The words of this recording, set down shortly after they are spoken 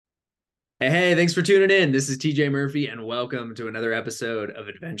Hey, thanks for tuning in. This is TJ Murphy, and welcome to another episode of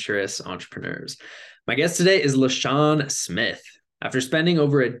Adventurous Entrepreneurs. My guest today is LaSean Smith. After spending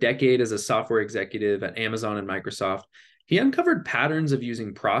over a decade as a software executive at Amazon and Microsoft, he uncovered patterns of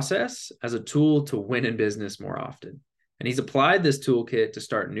using process as a tool to win in business more often. And he's applied this toolkit to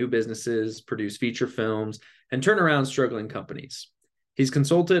start new businesses, produce feature films, and turn around struggling companies. He's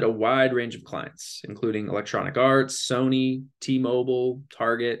consulted a wide range of clients, including Electronic Arts, Sony, T-Mobile,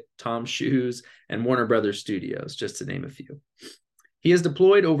 Target, Tom's Shoes, and Warner Brothers Studios, just to name a few. He has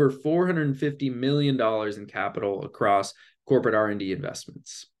deployed over $450 million in capital across corporate R&D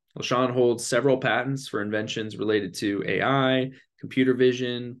investments. LaSean holds several patents for inventions related to AI, computer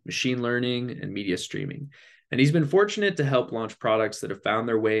vision, machine learning, and media streaming. And he's been fortunate to help launch products that have found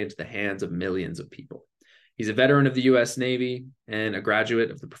their way into the hands of millions of people. He's a veteran of the U.S. Navy and a graduate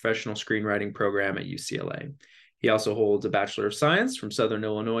of the professional screenwriting program at UCLA. He also holds a Bachelor of Science from Southern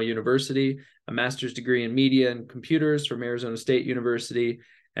Illinois University, a master's degree in media and computers from Arizona State University,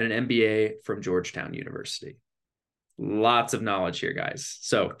 and an MBA from Georgetown University. Lots of knowledge here, guys.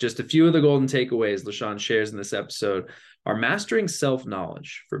 So just a few of the golden takeaways LaSean shares in this episode are mastering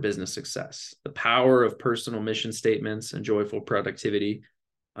self-knowledge for business success, the power of personal mission statements and joyful productivity,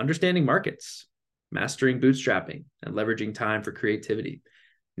 understanding markets, mastering bootstrapping and leveraging time for creativity,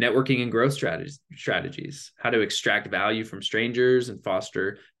 networking and growth strategies, how to extract value from strangers and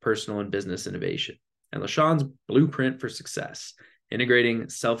foster personal and business innovation, and LaSean's blueprint for success, integrating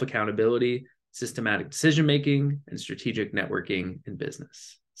self-accountability, systematic decision-making, and strategic networking in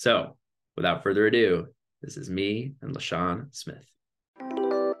business. So without further ado, this is me and LaSean Smith.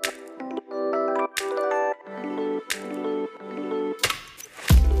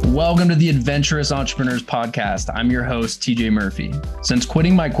 Welcome to the Adventurous Entrepreneurs Podcast. I'm your host, TJ Murphy. Since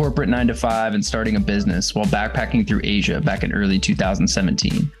quitting my corporate 9-to-5 and starting a business while backpacking through Asia back in early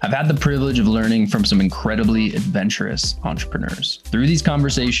 2017, I've had the privilege of learning from some incredibly adventurous entrepreneurs. Through these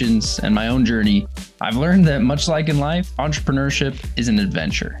conversations and my own journey, I've learned that much like in life, entrepreneurship is an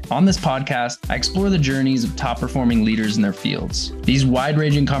adventure. On this podcast, I explore the journeys of top-performing leaders in their fields. These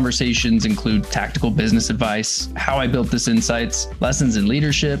wide-ranging conversations include tactical business advice, how I built this insights, lessons in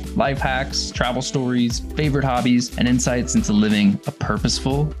leadership, life hacks, travel stories, favorite hobbies, and insights into living a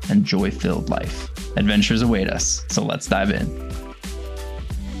purposeful and joy-filled life. Adventures await us, so let's dive in.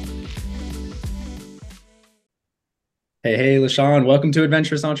 Hey, LaSean, welcome to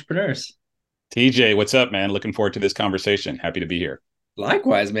Adventurous Entrepreneurs. TJ, what's up, man? Looking forward to this conversation. Happy to be here.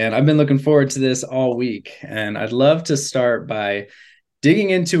 Likewise, man. I've been looking forward to this all week, and I'd love to start by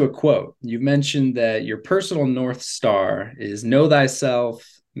digging into a quote. You've mentioned that your personal North Star is know thyself,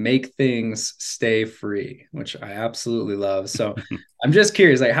 make things, stay free, which I absolutely love. So I'm just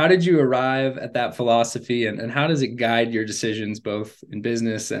curious, like, how did you arrive at that philosophy and how does it guide your decisions both in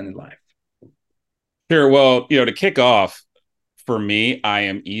business and in life? Sure. Well, to kick off, for me, I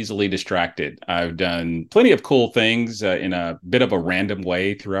am easily distracted. I've done plenty of cool things in a bit of a random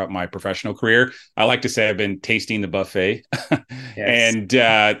way throughout my professional career. I like to say I've been tasting the buffet. Yes.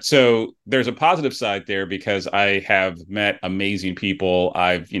 And so there's a positive side there because I have met amazing people.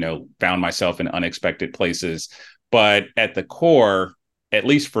 I've, found myself in unexpected places. But at the core, at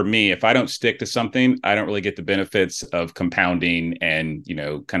least for me, if I don't stick to something, I don't really get the benefits of compounding and,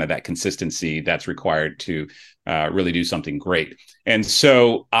 kind of that consistency that's required to really do something great. And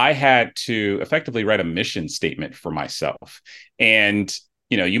so I had to effectively write a mission statement for myself. And,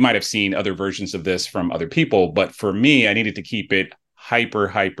 you might have seen other versions of this from other people, but for me, I needed to keep it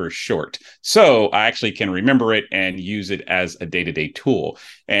hyper short. So I actually can remember it and use it as a day-to-day tool.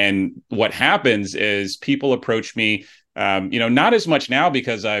 And what happens is people approach me, not as much now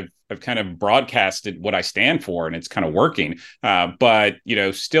because I've kind of broadcasted what I stand for and it's kind of working. But,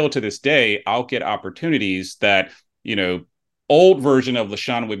 still to this day, I'll get opportunities that, old version of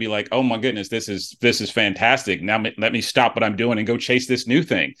LaSean would be like, oh my goodness, this is fantastic. Now let me stop what I'm doing and go chase this new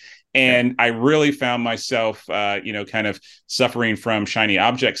thing. And I really found myself, kind of suffering from shiny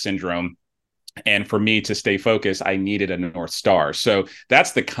object syndrome. And for me to stay focused, I needed a North Star. So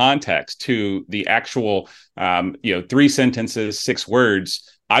that's the context to the actual, 3 sentences, 6 words.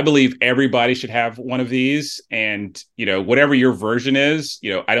 I believe everybody should have one of these. And, whatever your version is,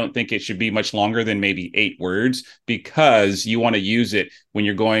 I don't think it should be much longer than maybe 8 words because you want to use it when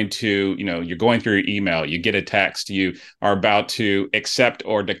you're going to, you're going through your email, you get a text, you are about to accept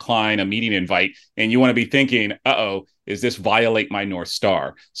or decline a meeting invite, and you want to be thinking, is this violate my North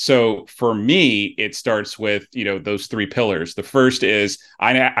Star? So for me, it starts with, those 3 pillars. The first is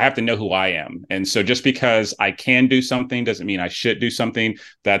I have to know who I am. And so just because because I can do something doesn't mean I should do something.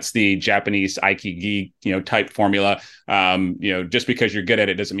 That's the Japanese Aikigi, type formula. Just because you're good at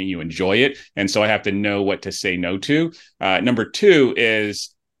it doesn't mean you enjoy it. And so I have to know what to say no to. Number two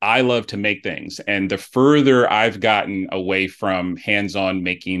is I love to make things. And the further I've gotten away from hands-on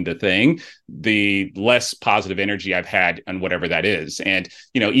making the thing, the less positive energy I've had on whatever that is. And,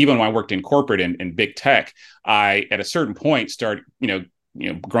 even when I worked in corporate and big tech, I, at a certain point, started,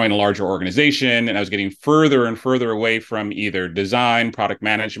 growing a larger organization, and I was getting further and further away from either design, product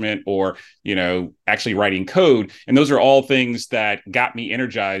management, or actually writing code. And those are all things that got me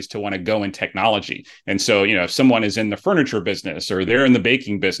energized to want to go in technology. And so if someone is in the furniture business or they're in the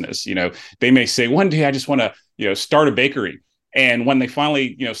baking business, they may say, one day I just want to start a bakery. And when they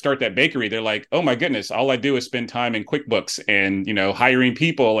finally, start that bakery, they're like, oh my goodness, all I do is spend time in QuickBooks and, hiring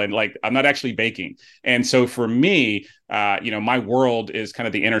people, and like, I'm not actually baking. And so for me, my world is kind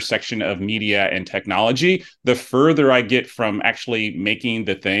of the intersection of media and technology. The further I get from actually making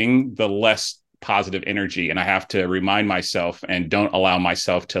the thing, the less positive energy. And I have to remind myself and don't allow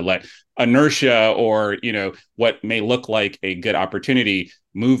myself to let inertia or, what may look like a good opportunity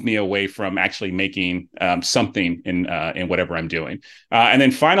move me away from actually making something in whatever I'm doing. And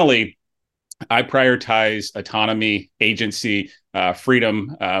then finally, I prioritize autonomy, agency,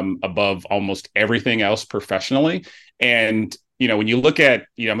 freedom above almost everything else professionally. And when you look at,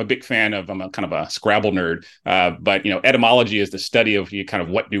 I'm a big fan of, I'm a kind of a Scrabble nerd, but etymology is the study of kind of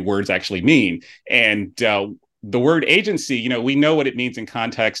what do words actually mean. And the word agency, we know what it means in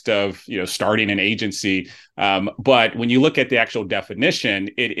context of, starting an agency. But when you look at the actual definition,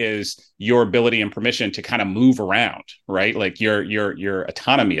 it is your ability and permission to kind of move around, right? Like your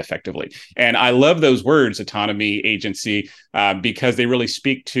autonomy effectively. And I love those words, autonomy, agency, because they really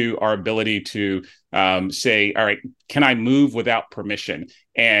speak to our ability to say, all right, can I move without permission?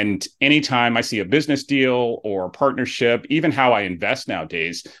 And anytime I see a business deal or a partnership, even how I invest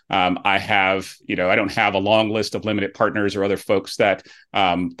nowadays, I have, I don't have a long list of limited partners or other folks that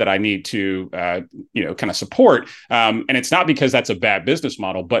I need to, kind of support. And it's not because that's a bad business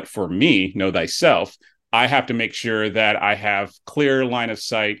model, but for me, know thyself, I have to make sure that I have clear line of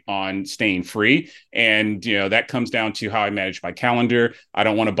sight on staying free. And, that comes down to how I manage my calendar. I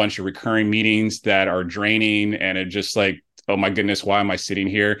don't want a bunch of recurring meetings that are draining and it just like, oh my goodness, why am I sitting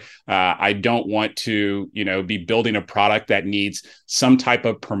here? I don't want to, be building a product that needs some type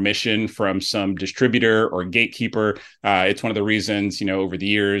of permission from some distributor or gatekeeper. It's one of the reasons, over the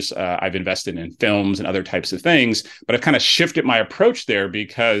years, I've invested in films and other types of things, but I've kind of shifted my approach there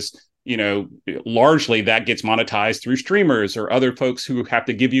because largely that gets monetized through streamers or other folks who have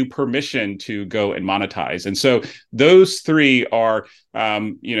to give you permission to go and monetize. And so those three are,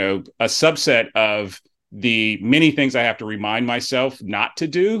 a subset of the many things I have to remind myself not to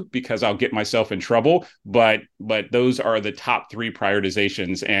do because I'll get myself in trouble. But those are the top three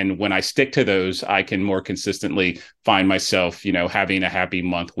prioritizations. And when I stick to those, I can more consistently find myself, having a happy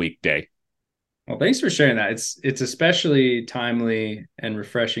month, week, day. Well, thanks for sharing that. It's especially timely and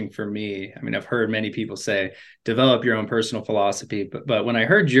refreshing for me. I mean, I've heard many people say, develop your own personal philosophy, but when I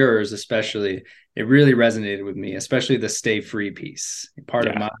heard yours, especially, it really resonated with me, especially the stay free piece. Part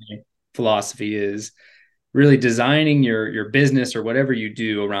of my philosophy is really designing your business or whatever you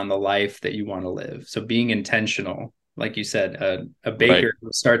do around the life that you want to live. So being intentional, like you said, a baker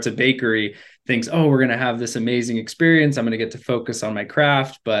who starts a bakery thinks, oh, we're going to have this amazing experience. I'm going to get to focus on my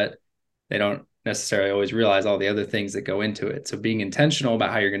craft, but they don't necessarily always realize all the other things that go into it. So being intentional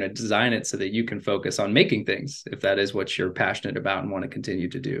about how you're going to design it so that you can focus on making things, if that is what you're passionate about and want to continue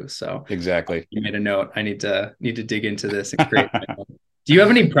to do. So exactly. You made a note. I need to dig into this and create. Do you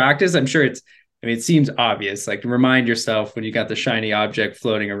have any practice? I'm sure it seems obvious, like remind yourself when you got the shiny object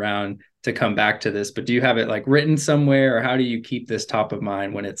floating around to come back to this, but do you have it like written somewhere, or how do you keep this top of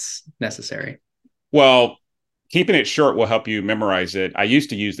mind when it's necessary? Well, keeping it short will help you memorize it. I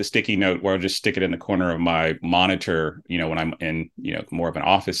used to use the sticky note where I'll just stick it in the corner of my monitor, when I'm in, more of an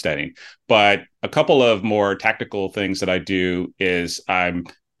office setting. But a couple of more tactical things that I do is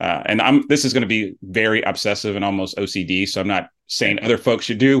this is going to be very obsessive and almost OCD. So I'm not saying other folks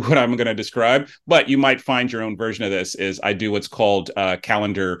should do what I'm going to describe, but you might find your own version of this. Is I do what's called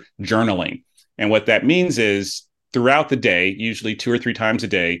calendar journaling. And what that means is throughout the day, usually 2 or 3 times a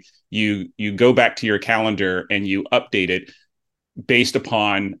day, you go back to your calendar and you update it based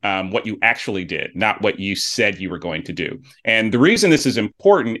upon what you actually did, not what you said you were going to do. And the reason this is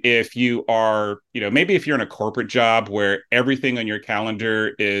important, if you are, maybe if you're in a corporate job where everything on your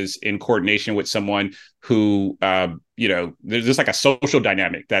calendar is in coordination with someone who, there's just like a social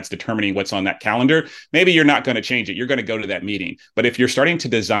dynamic that's determining what's on that calendar. Maybe you're not going to change it. You're going to go to that meeting. But if you're starting to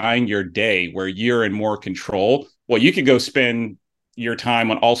design your day where you're in more control, well, you could go spend your time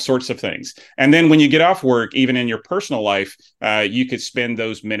on all sorts of things. And then when you get off work, even in your personal life, you could spend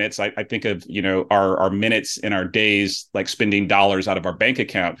those minutes. I think of, our minutes in our days, like spending dollars out of our bank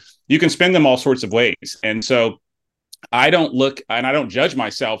account. You can spend them all sorts of ways. And so I don't look and I don't judge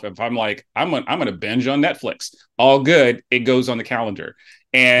myself if I'm like, I'm going to binge on Netflix. All good. It goes on the calendar.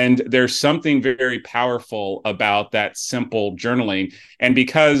 And there's something very powerful about that simple journaling. And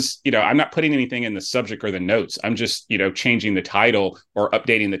because, I'm not putting anything in the subject or the notes, I'm just, changing the title or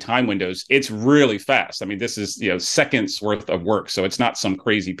updating the time windows. It's really fast. I mean, this is, seconds worth of work. So it's not some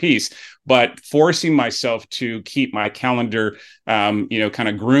crazy piece, but forcing myself to keep my calendar, kind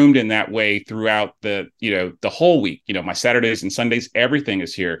of groomed in that way throughout the whole week, my Saturdays and Sundays, everything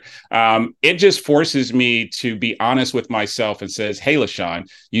is here. It just forces me to be honest with myself and says, hey, LaSean,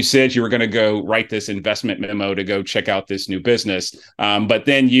 you said you were going to go write this investment memo to go check out this new business. But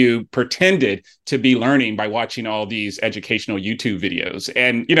then you pretended to be learning by watching all these educational YouTube videos.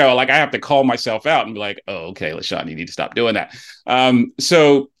 And, I have to call myself out and be like, oh, okay, LaSean, you need to stop doing that.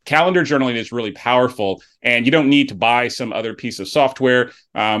 So calendar journaling is really powerful, and you don't need to buy some other piece of software.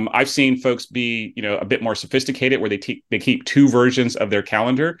 I've seen folks be, a bit more sophisticated where they keep two versions of their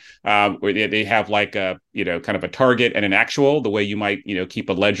calendar, where they have like a, kind of a target and an actual, the way you might, keep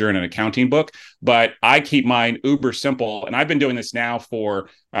a ledger and an accounting book. But I keep mine uber simple, and I've been doing this now for,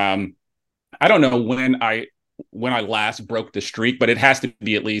 I don't know when I last broke the streak, but it has to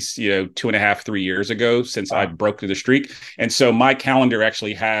be at least, 2.5, 3 years ago since I broke the streak. And so my calendar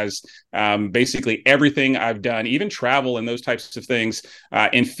actually has basically everything I've done, even travel and those types of things,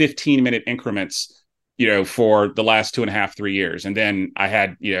 in 15-minute increments, for the last 2.5, 3 years. And then I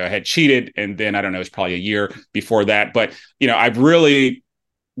had cheated. And then I don't know, it's probably a year before that. But, I've really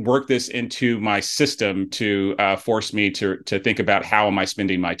work this into my system to force me to think about how am I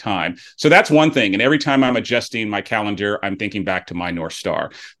spending my time. So that's one thing. And every time I'm adjusting my calendar, I'm thinking back to my North Star.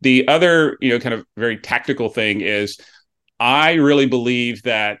 The other, kind of very tactical thing is I really believe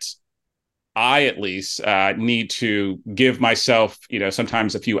that I at least need to give myself,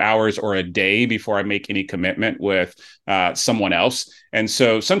 sometimes a few hours or a day before I make any commitment with someone else. And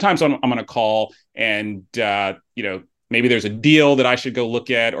so sometimes I'm going to call and, maybe there's a deal that I should go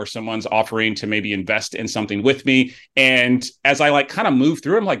look at, or someone's offering to maybe invest in something with me. And as I kind of move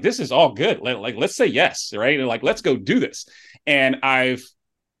through, I'm like, this is all good. Let's say yes, right? And let's go do this. And I've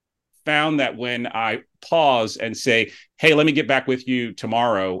found that when I pause and say, hey, let me get back with you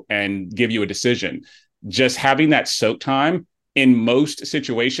tomorrow and give you a decision, just having that soak time, in most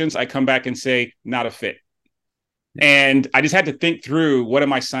situations, I come back and say, not a fit. And I just had to think through, what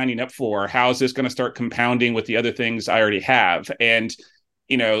am I signing up for? How is this going to start compounding with the other things I already have? And,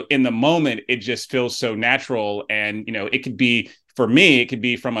 in the moment, it just feels so natural. And, it could be, for me, it could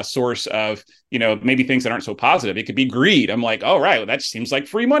be from a source of, maybe things that aren't so positive. It could be greed. I'm like, oh, right, well, that seems like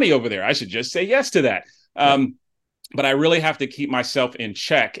free money over there. I should just say yes to that. But I really have to keep myself in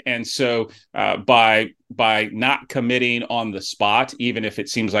check. And so by not committing on the spot, even if it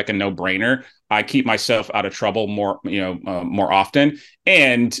seems like a no-brainer, I keep myself out of trouble more often.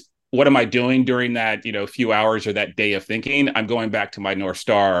 And what am I doing during that, few hours or that day of thinking? I'm going back to my North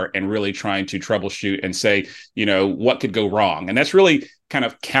Star and really trying to troubleshoot and say, what could go wrong? And that's really kind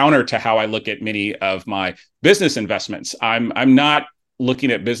of counter to how I look at many of my business investments. I'm not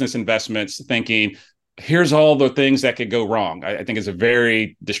looking at business investments thinking, here's all the things that could go wrong. I think it's a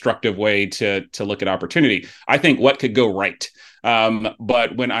very destructive way to look at opportunity. I think what could go right.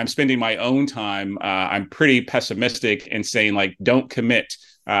 But when I'm spending my own time, I'm pretty pessimistic and saying, don't commit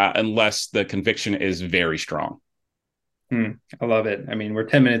unless the conviction is very strong. I love it. I mean, we're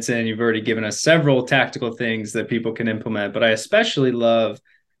 10 minutes in. You've already given us several tactical things that people can implement, but I especially love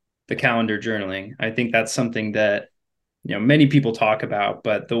the calendar journaling. I think that's something that many people talk about,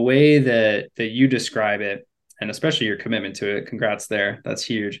 but the way that you describe it, and especially your commitment to it, congrats there. That's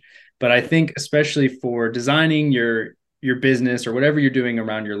huge. But I think especially for designing your business or whatever you're doing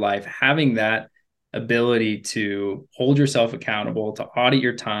around your life, having that ability to hold yourself accountable, to audit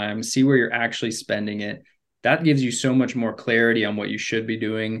your time, see where you're actually spending it, that gives you so much more clarity on what you should be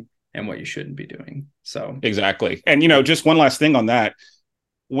doing and what you shouldn't be doing. So exactly. And just one last thing on that.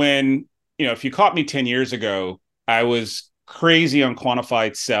 When if you caught me 10 years ago, I was crazy on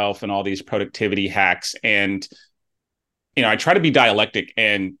quantified self and all these productivity hacks. And I try to be dialectic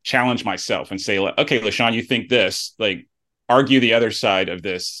and challenge myself and say, okay, LaSean, you think this, like, argue the other side of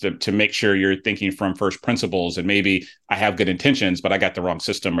this to make sure you're thinking from first principles. And maybe I have good intentions, but I got the wrong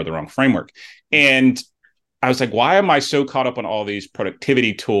system or the wrong framework. And I was like, why am I so caught up on all these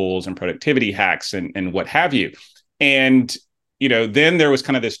productivity tools and productivity hacks and what have you? And then there was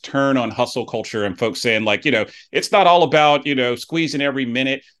kind of this turn on hustle culture and folks saying like, it's not all about, squeezing every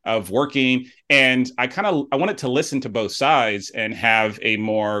minute of working. And I wanted to listen to both sides and have a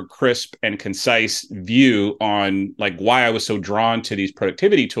more crisp and concise view on like why I was so drawn to these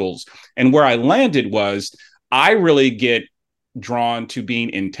productivity tools. And where I landed was I really get drawn to being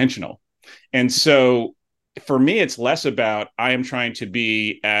intentional. And so for me, it's less about I am trying to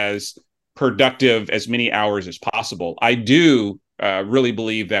be as productive as many hours as possible. I do really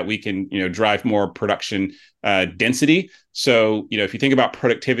believe that we can, drive more production density. So, if you think about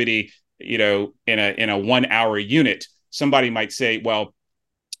productivity, in a 1 hour unit, somebody might say, well,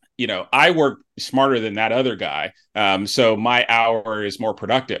 I work smarter than that other guy. So my hour is more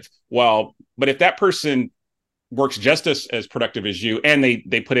productive. Well, but if that person works just as productive as you and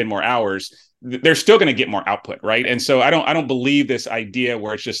they put in more hours, they're still going to get more output, right? And so I don't believe this idea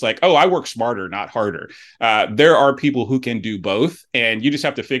where it's just like, oh, I work smarter, not harder. There are people who can do both, and you just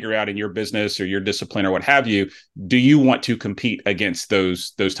have to figure out in your business or your discipline or what have you, do you want to compete against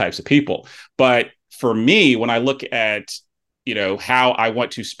those types of people? But for me, when I look at how I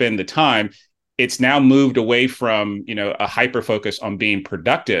want to spend the time, it's now moved away from a hyper focus on being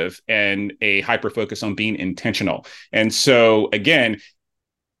productive and a hyper focus on being intentional. And so again,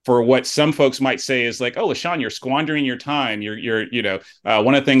 for what some folks might say is like, oh, LaSean, you're squandering your time. You're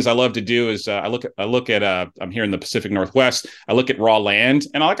one of the things I love to do is I look at I'm here in the Pacific Northwest. I look at raw land,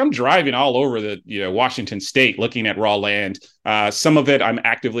 and I'm driving all over the Washington State looking at raw land. Some of it I'm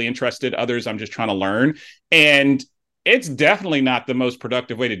actively interested, others I'm just trying to learn, and it's definitely not the most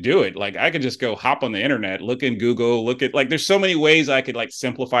productive way to do it. Like I could just go hop on the internet, look in Google, look at like, there's so many ways I could like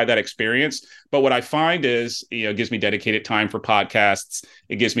simplify that experience. But what I find is, it gives me dedicated time for podcasts.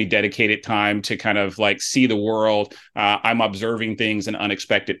 It gives me dedicated time to kind of like see the world. I'm observing things in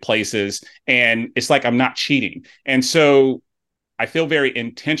unexpected places, and it's like, I'm not cheating. And so I feel very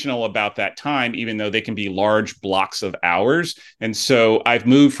intentional about that time, even though they can be large blocks of hours. And so I've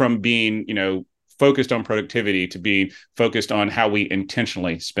moved from being, focused on productivity to being focused on how we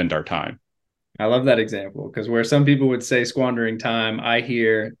intentionally spend our time. I love that example, because where some people would say squandering time, I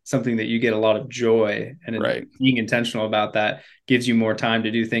hear something that you get a lot of joy, and right. Being intentional about that gives you more time to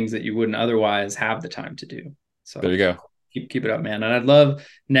do things that you wouldn't otherwise have the time to do. So there you go. Keep it up, man. And I'd love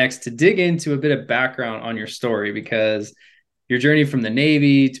next to dig into a bit of background on your story, because your journey from the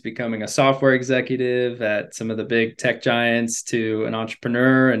Navy to becoming a software executive at some of the big tech giants to an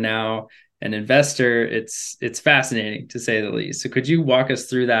entrepreneur and now an investor, it's fascinating to say the least. So could you walk us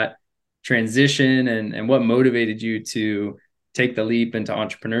through that transition and what motivated you to take the leap into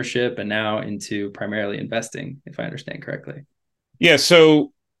entrepreneurship and now into primarily investing, if I understand correctly? Yeah.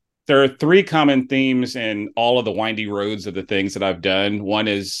 So there are three common themes in all of the windy roads of the things that I've done. One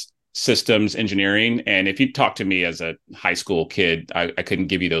is systems engineering. And if you talk to me as a high school kid, I couldn't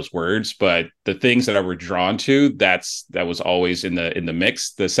give you those words, but the things that I were drawn to, that was always in the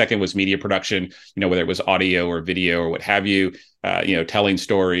mix. The second was media production, whether it was audio or video or what have you, telling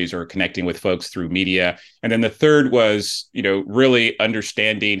stories or connecting with folks through media. And then the third was, really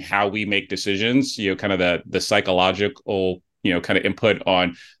understanding how we make decisions, kind of the psychological kind of input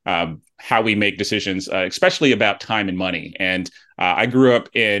on how we make decisions, especially about time and money. And I grew up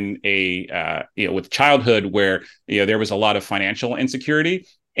in with childhood where, there was a lot of financial insecurity.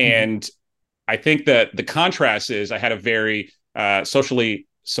 And I think that the contrast is I had a very socially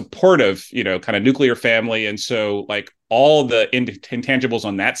supportive, kind of nuclear family. And so like all the intangibles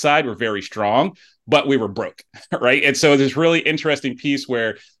on that side were very strong, but we were broke, right? And so this really interesting piece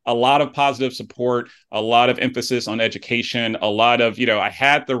where a lot of positive support, a lot of emphasis on education, a lot of, I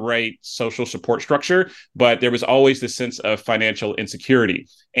had the right social support structure, but there was always this sense of financial insecurity.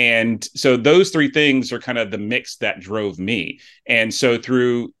 And so those three things are kind of the mix that drove me. And so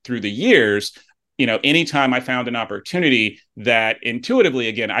through the years, anytime I found an opportunity that intuitively,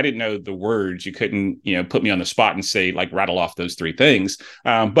 again, I didn't know the words, you couldn't, put me on the spot and say, like, rattle off those three things.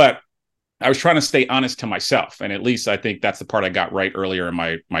 But I was trying to stay honest to myself. And at least I think that's the part I got right earlier in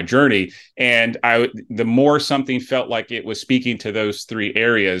my journey. And the more something felt like it was speaking to those three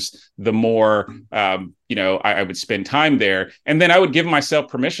areas, the more, I would spend time there, and then I would give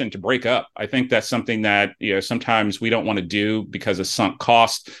myself permission to break up. I think that's something that sometimes we don't want to do because of sunk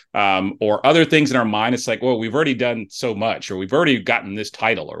cost, or other things in our mind. It's like, well, we've already done so much, or we've already gotten this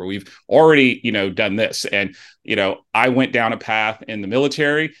title, or we've already done this. And I went down a path in the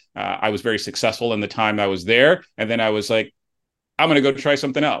military. I was very successful in the time I was there, and then I was like, I'm going to go try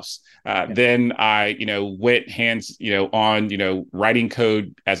something else. Then I, went hands, on, writing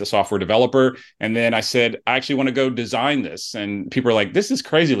code as a software developer. And then I said, I actually want to go design this. And people are like, this is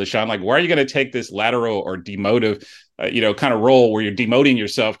crazy, LaSean. Like, why are you going to take this lateral or demotive, kind of role where you're demoting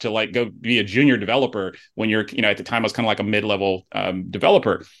yourself to like go be a junior developer when you're, at the time I was kind of like a mid-level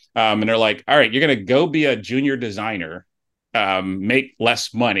developer. And they're like, all right, you're going to go be a junior designer, make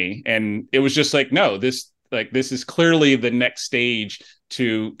less money. And it was just like, no, this is clearly the next stage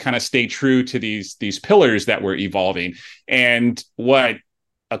to kind of stay true to these pillars that we're evolving. And what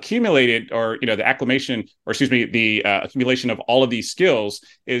accumulated, or the acclimation, or excuse me, the accumulation of all of these skills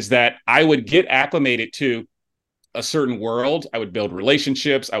is that I would get acclimated to a certain world. I would build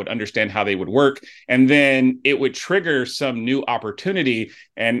relationships. I would understand how they would work. And then it would trigger some new opportunity.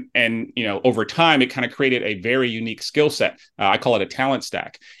 And over time, it kind of created a very unique skill set. I call it a talent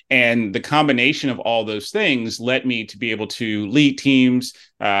stack. And the combination of all those things led me to be able to lead teams,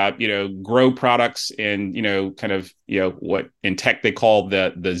 grow products in, kind of, what in tech they call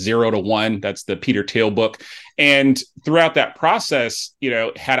the 0 to 1. That's the Peter Thiel book. And throughout that process,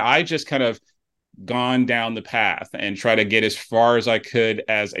 had I just kind of gone down the path and try to get as far as I could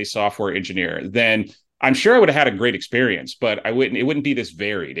as a software engineer, then I'm sure I would have had a great experience, but it wouldn't be this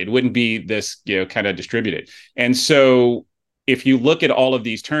varied. It wouldn't be this, kind of distributed. And so if you look at all of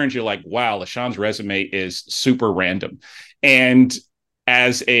these turns, you're like, wow, LaSean's resume is super random. And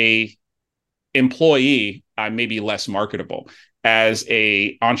as a employee, I may be less marketable. As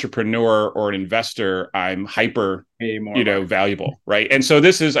a entrepreneur or an investor, I'm hyper, valuable, right? And so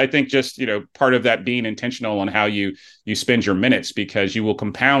this is, I think, just part of that being intentional on how you spend your minutes, because you will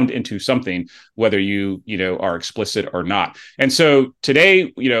compound into something whether you are explicit or not. And so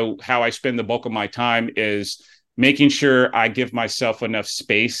today, how I spend the bulk of my time is making sure I give myself enough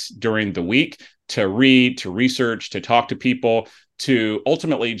space during the week to read, to research, to talk to people, to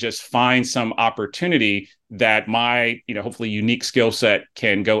ultimately just find some opportunity that my, hopefully unique skill set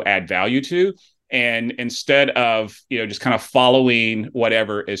can go add value to. And instead of, just kind of following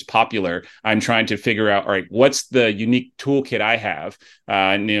whatever is popular, I'm trying to figure out, all right, what's the unique toolkit I have,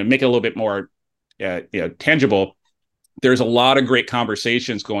 and, make it a little bit more, tangible. There's a lot of great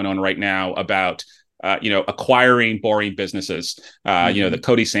conversations going on right now about, acquiring boring businesses, the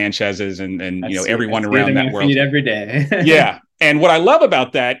Cody Sanchez's and everyone around that world every day. Yeah. And what I love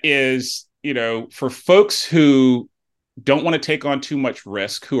about that is, for folks who don't want to take on too much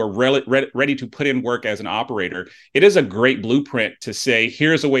risk, who are ready to put in work as an operator, it is a great blueprint to say,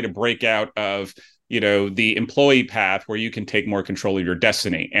 here's a way to break out of, the employee path where you can take more control of your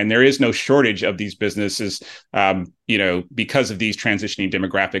destiny. And there is no shortage of these businesses, because of these transitioning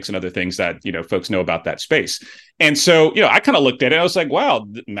demographics and other things that, folks know about that space. And so, I kind of looked at it. I was like, wow,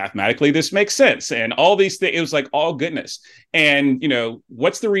 mathematically, this makes sense. And all these things, it was like all goodness. And,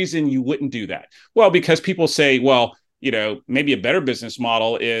 what's the reason you wouldn't do that? Well, because people say, well, maybe a better business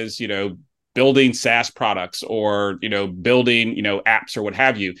model is, building SaaS products or, building, apps or what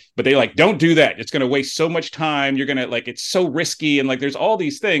have you. But they don't do that. It's going to waste so much time. You're going to it's so risky. And there's all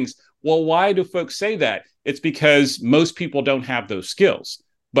these things. Well, why do folks say that? It's because most people don't have those skills.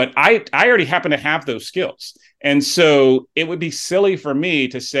 But I already happen to have those skills. And so it would be silly for me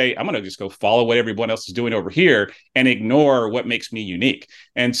to say, I'm going to just go follow what everyone else is doing over here and ignore what makes me unique.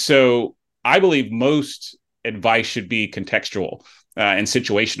 And so I believe most advice should be contextual and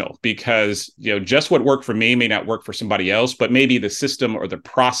situational, because just what worked for me may not work for somebody else, but maybe the system or the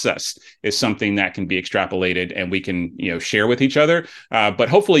process is something that can be extrapolated and we can share with each other. But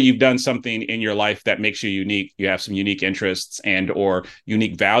hopefully you've done something in your life that makes you unique. You have some unique interests and or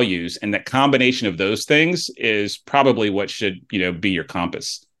unique values, and that combination of those things is probably what should be your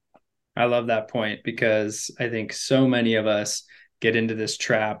compass. I love that point, because I think so many of us get into this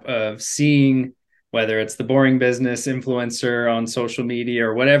trap of seeing, whether it's the boring business influencer on social media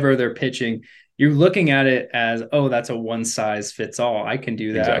or whatever they're pitching, you're looking at it as, oh, that's a one size fits all. I can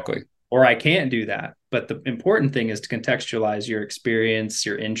do that. Exactly. Or I can't do that. But the important thing is to contextualize your experience,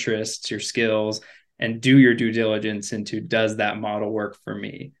 your interests, your skills, and do your due diligence into, does that model work for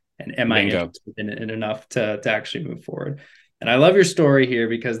me? And am I interested in it enough to actually move forward? And I love your story here,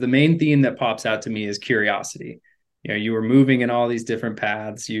 because the main theme that pops out to me is curiosity. You were moving in all these different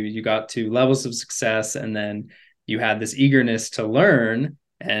paths. You got to levels of success, and then you had this eagerness to learn.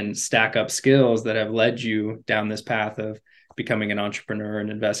 and stack up skills that have led you down this path of becoming an entrepreneur and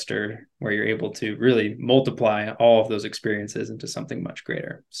investor, where you're able to really multiply all of those experiences into something much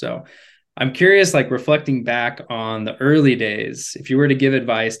greater. So I'm curious, like reflecting back on the early days, if you were to give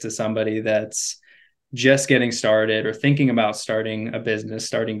advice to somebody that's just getting started or thinking about starting a business,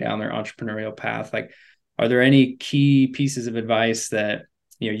 starting down their entrepreneurial path, like, are there any key pieces of advice that,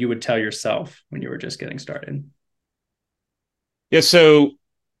 you would tell yourself when you were just getting started? Yeah. So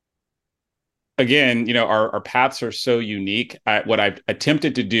again, our paths are so unique. What I've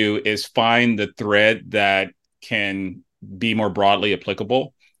attempted to do is find the thread that can be more broadly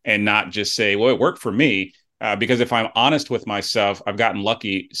applicable and not just say, well, it worked for me. Because if I'm honest with myself, I've gotten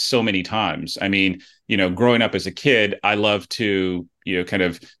lucky so many times. I mean, growing up as a kid, I love to, kind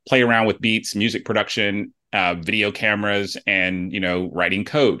of play around with beats, music production, video cameras, and, writing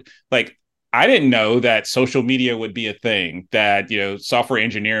code. Like, I didn't know that social media would be a thing, that, software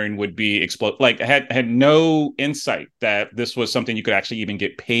engineering would be explode. Like, I had no insight that this was something you could actually even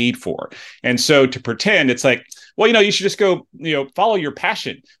get paid for. And so to pretend, it's like, well, you should just go, follow your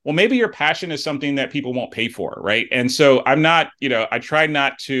passion. Well, maybe your passion is something that people won't pay for, right? And so I'm not, I try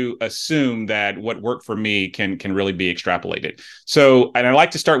not to assume that what worked for me can really be extrapolated. So, and I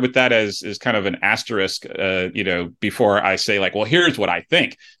like to start with that as kind of an asterisk, before I say like, well, here's what I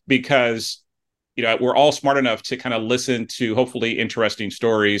think, because we're all smart enough to kind of listen to hopefully interesting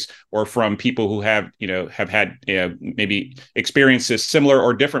stories, or from people who have had maybe experiences similar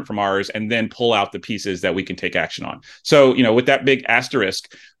or different from ours, and then pull out the pieces that we can take action on. So, with that big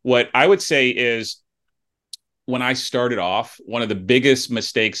asterisk, what I would say is, when I started off, one of the biggest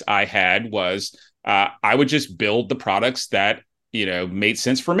mistakes I had was I would just build the products that, made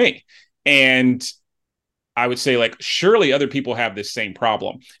sense for me. And I would say, like, surely other people have this same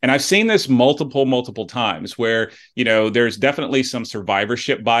problem. And I've seen this multiple times where, there's definitely some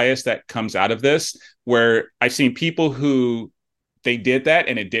survivorship bias that comes out of this, where I've seen people who they did that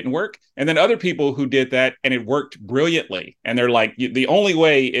and it didn't work. And then other people who did that and it worked brilliantly. And they're like, the only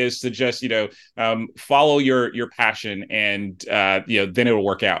way is to just, follow your passion, and, then it'll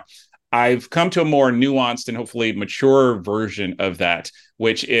work out. I've come to a more nuanced and hopefully mature version of that,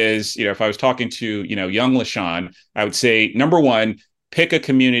 which is, if I was talking to, young LaSean, I would say, number one, pick a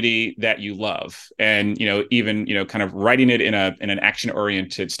community that you love. And, even, kind of writing it in an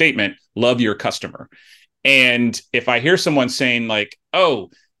action-oriented statement, love your customer. And if I hear someone saying like,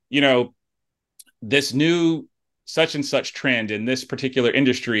 oh, this new such and such trend in this particular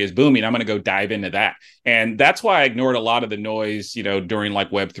industry is booming, I'm going to go dive into that. And that's why I ignored a lot of the noise, during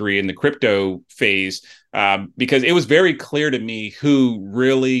like Web3 and the crypto phase, because it was very clear to me who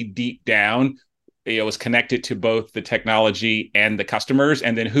really deep down was connected to both the technology and the customers,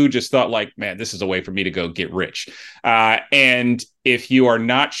 and then who just thought like, man, this is a way for me to go get rich. And if you are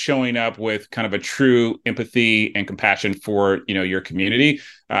not showing up with kind of a true empathy and compassion for, your community,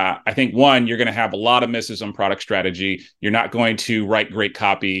 I think, one, you're going to have a lot of misses on product strategy. You're not going to write great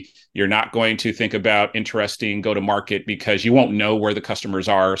copy. You're not going to think about interesting go-to-market, because you won't know where the customers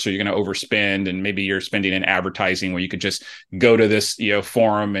are. So you're going to overspend, and maybe you're spending in advertising where you could just go to this,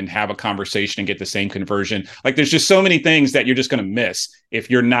 forum and have a conversation and get the same conversion. Like, there's just so many things that you're just going to miss if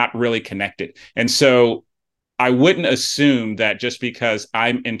you're not really connected. And so I wouldn't assume that just because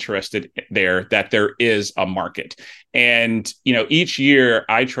I'm interested there, that there is a market. And, each year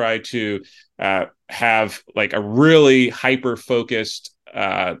I try to have like a really hyper-focused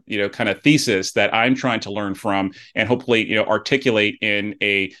kind of thesis that I'm trying to learn from, and hopefully, articulate in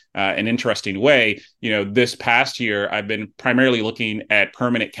an interesting way. This past year, I've been primarily looking at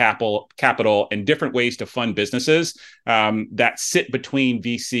permanent capital and different ways to fund businesses that sit between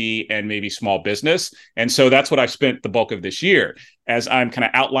VC and maybe small business. And so that's what I've spent the bulk of this year. As I'm kind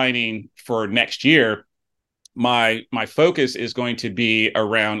of outlining for next year, my focus is going to be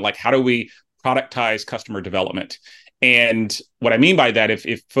around like, how do we productize customer development? And what I mean by that,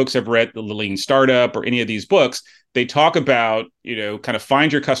 if folks have read the Lean Startup or any of these books, they talk about, kind of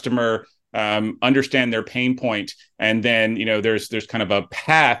find your customer, understand their pain point, and then there's kind of a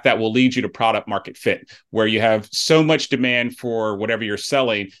path that will lead you to product market fit, where you have so much demand for whatever you're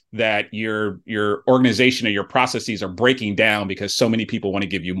selling that your organization or your processes are breaking down because so many people want to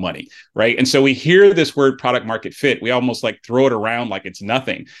give you money, right? And so we hear this word product market fit, we almost like throw it around like it's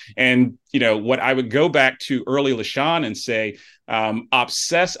nothing. And what I would go back to early LaSean and say,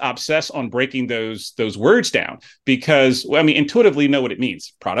 obsess on breaking those words down, because intuitively know what it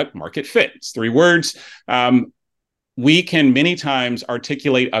means. Product market fit, it's 3 words. We can many times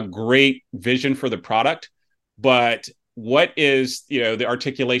articulate a great vision for the product, but what is, the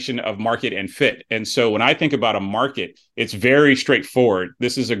articulation of market and fit. And so when I think about a market, it's very straightforward.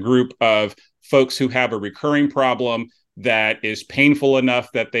 This is a group of folks who have a recurring problem that is painful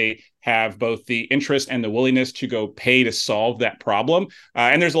enough that they have both the interest and the willingness to go pay to solve that problem.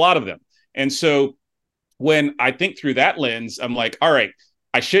 And there's a lot of them. And so when I think through that lens, I'm like, all right,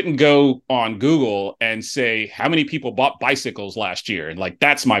 I shouldn't go on Google and say how many people bought bicycles last year. And like,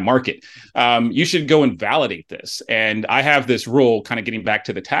 that's my market. You should go and validate this. And I have this rule, kind of getting back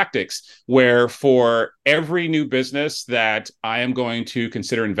to the tactics, where for every new business that I am going to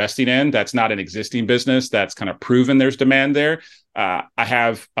consider investing in, that's not an existing business, that's kind of proven there's demand there, I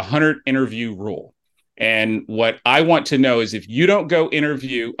have 100 interview rule. And what I want to know is if you don't go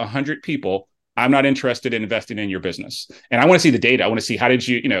interview 100 people, I'm not interested in investing in your business. And I want to see the data. I want to see how did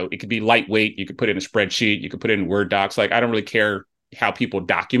you, it could be lightweight. You could put it in a spreadsheet. You could put it in Word docs. Like, I don't really care how people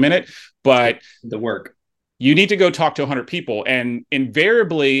document it, but the work. You need to go talk to 100 people. And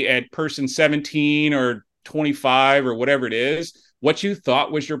invariably at person 17 or 25 or whatever it is, what you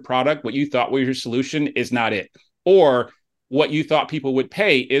thought was your product, what you thought was your solution is not it. Or what you thought people would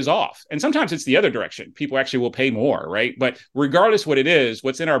pay is off. And sometimes it's the other direction. People actually will pay more, right? But regardless what it is,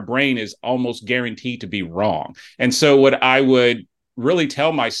 what's in our brain is almost guaranteed to be wrong. And so what I would really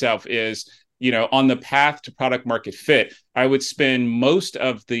tell myself is, on the path to product market fit, I would spend most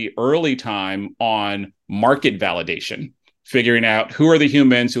of the early time on market validation, figuring out who are the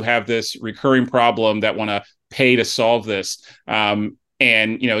humans who have this recurring problem that want to pay to solve this. And,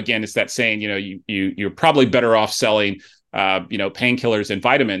 again, it's that saying, you're probably better off selling painkillers and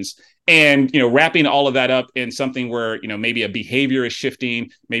vitamins, and, wrapping all of that up in something where, maybe a behavior is shifting,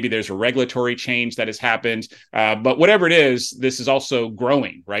 maybe there's a regulatory change that has happened. But whatever it is, this is also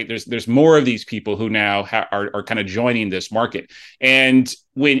growing, right? There's more of these people who now are kind of joining this market. And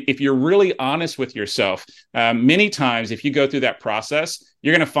if you're really honest with yourself, many times, if you go through that process,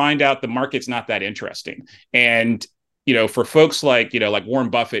 you're going to find out the market's not that interesting. And for folks like Warren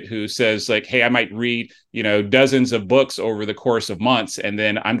Buffett, who says like, hey, I might read, dozens of books over the course of months, and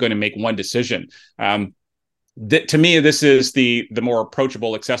then I'm going to make one decision. To me, this is the more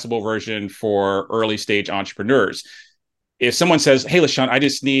approachable, accessible version for early stage entrepreneurs. If someone says, hey, LaSean, I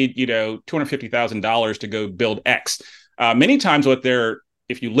just need, $250,000 to go build X. Many times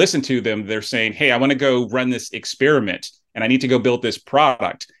if you listen to them, they're saying, hey, I want to go run this experiment and I need to go build this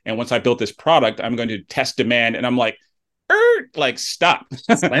product. And once I built this product, I'm going to test demand. And I'm like, stop.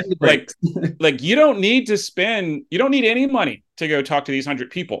 like you don't need any money to go talk to these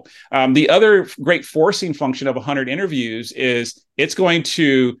 100 people. The other great forcing function of 100 interviews is it's going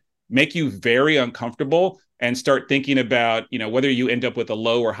to make you very uncomfortable and start thinking about, whether you end up with a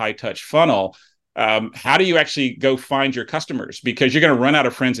low or high touch funnel. How do you actually go find your customers? Because you're going to run out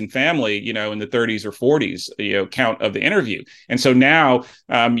of friends and family, in the 30s or 40s, count of the interview. And so now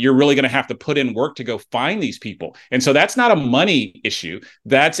you're really going to have to put in work to go find these people. And so that's not a money issue.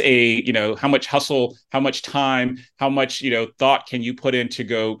 That's how much hustle, how much time, how much, thought can you put into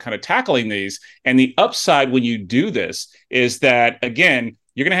go kind of tackling these? And the upside when you do this is that, again,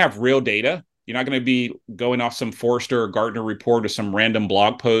 you're going to have real data. You're not going to be going off some Forrester or Gartner report or some random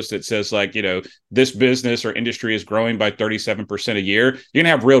blog post that says like, this business or industry is growing by 37% a year. You're going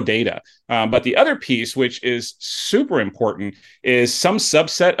to have real data. But the other piece, which is super important, is some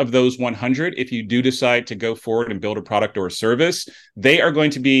subset of those 100, if you do decide to go forward and build a product or a service, they are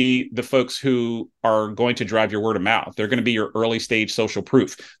going to be the folks who are going to drive your word of mouth. They're going to be your early stage social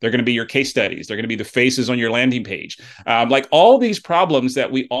proof. They're going to be your case studies. They're going to be the faces on your landing page. Like all these problems that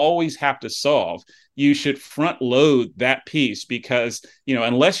we always have to solve, you should front load that piece because,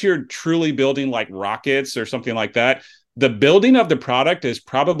 unless you're truly building like rockets or something like that, the building of the product is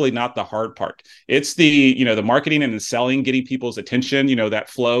probably not the hard part. It's the marketing and the selling, getting people's attention, that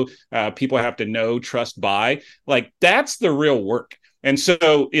flow. People have to know, trust, buy. Like that's the real work. And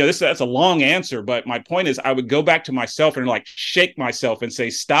so, that's a long answer, but my point is I would go back to myself and like shake myself and say,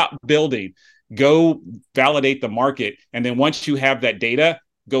 stop building, go validate the market. And then once you have that data,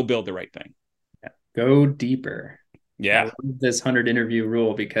 go build the right thing. Go deeper. Yeah. I love this 100 interview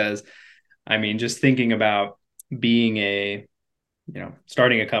rule because, just thinking about being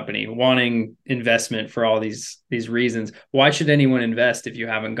starting a company, wanting investment for all these reasons. Why should anyone invest if you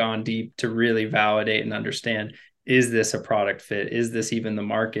haven't gone deep to really validate and understand, is this a product fit? Is this even the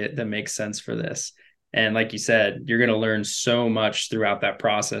market that makes sense for this? And like you said, you're going to learn so much throughout that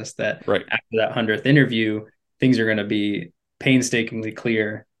process that right after that 100th interview, things are going to be painstakingly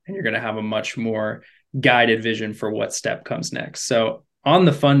clear and you're going to have a much more guided vision for what step comes next. So on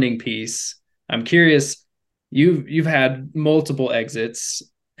the funding piece, I'm curious, you've had multiple exits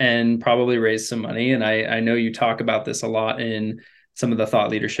and probably raise some money. And I know you talk about this a lot in some of the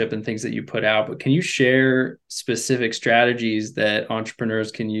thought leadership and things that you put out, but can you share specific strategies that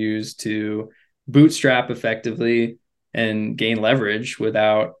entrepreneurs can use to bootstrap effectively and gain leverage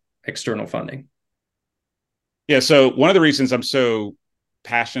without external funding? Yeah. So one of the reasons I'm so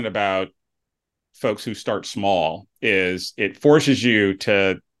passionate about folks who start small is it forces you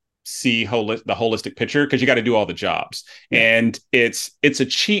to see the holistic picture, because you got to do all the jobs. Yeah. And it's a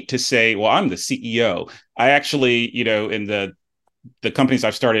cheat to say, well, I'm the CEO. I actually, in the companies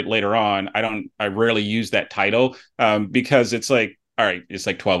I've started later on, I rarely use that title, because it's like, all right, it's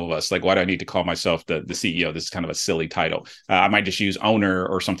like 12 of us. Like, why do I need to call myself the CEO? This is kind of a silly title. I might just use owner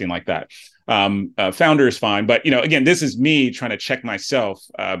or something like that. Founder is fine. But, again, this is me trying to check myself,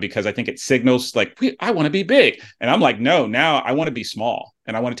 because I think it signals like, I want to be big. And I'm like, no, now I want to be small,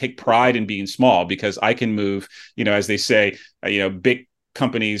 and I want to take pride in being small, because I can move, as they say, big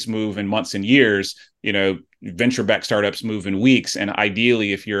companies move in months and years, venture-backed startups move in weeks. And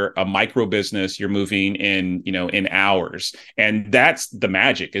ideally, if you're a micro business, you're moving in hours. And that's the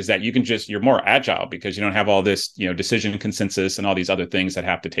magic, is that you're more agile, because you don't have all this, decision consensus and all these other things that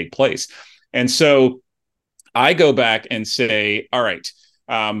have to take place. And so I go back and say, all right,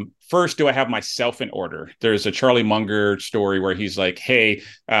 first, do I have myself in order? There's a Charlie Munger story where he's like, hey,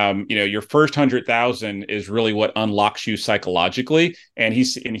 your first 100,000 is really what unlocks you psychologically. And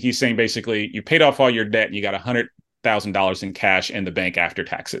he's saying basically, you paid off all your debt and you got $100,000 in cash in the bank after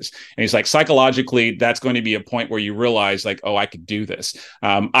taxes. And he's like, psychologically, that's going to be a point where you realize like, oh, I could do this.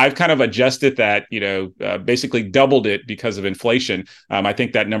 I've kind of adjusted that, basically doubled it because of inflation. I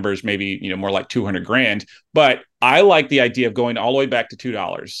think that number is maybe, more like 200 grand. But I like the idea of going all the way back to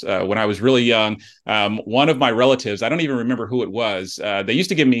 $2. When I was really young, one of my relatives, I don't even remember who it was, they used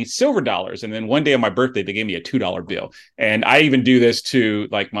to give me silver dollars. And then one day on my birthday, they gave me a $2 bill. And I even do this to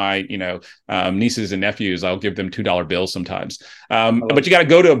like my, nieces and nephews. I'll give them $2 bills sometimes. But you got to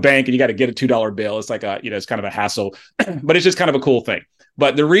go to a bank and you got to get a $2 bill. It's like it's kind of a hassle, but it's just kind of a cool thing.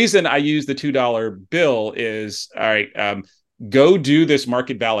 But the reason I use the $2 bill is, all right, go do this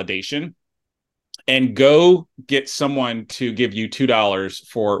market validation, and go get someone to give you $2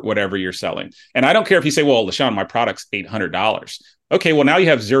 for whatever you're selling. And I don't care if you say, well, LaSean, my product's $800. Okay, well, now you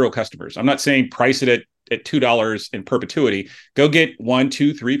have 0 customers. I'm not saying price it at $2 in perpetuity. Go get 1,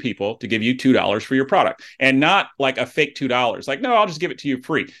 2, 3 people to give you $2 for your product, and not like a fake $2. Like, no, I'll just give it to you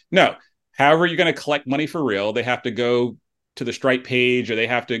free. No, however you're going to collect money for real, they have to go to the Stripe page, or they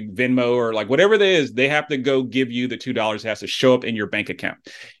have to Venmo, or like whatever it is, they have to go give you the $2. It has to show up in your bank account.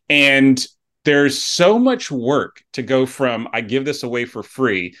 And there's so much work to go from I give this away for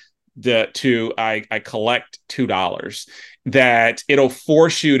free to I collect $2, that it'll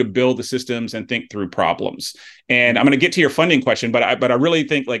force you to build the systems and think through problems. And I'm going to get to your funding question, but I really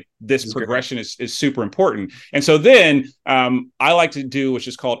think like this progression is super important. And so then I like to do what's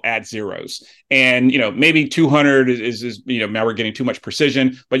just called add zeros. And, maybe 200 is now we're getting too much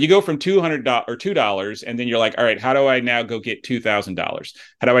precision, but you go from $200 or $2, and then you're like, all right, how do I now go get $2,000?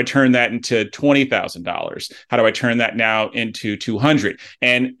 How do I turn that into $20,000? How do I turn that now into 200?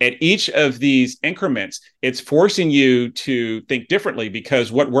 And at each of these increments, it's forcing you to think differently,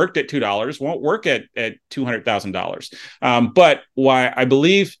 because what worked at $2 won't work at $200,000. But why I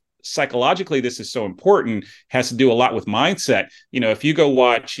believe psychologically this is so important has to do a lot with mindset. If you go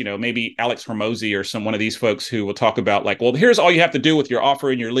watch, maybe Alex Hormozy or one of these folks who will talk about like, well, here's all you have to do with your offer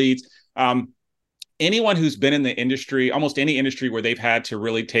and your leads. Anyone who's been in the industry, almost any industry where they've had to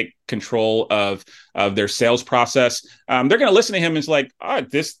really take control of their sales process, they're going to listen to him and it's like,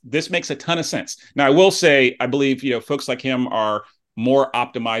 this makes a ton of sense. Now, I will say, I believe, folks like him are more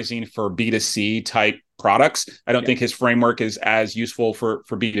optimizing for B2C type products. I don't think his framework is as useful for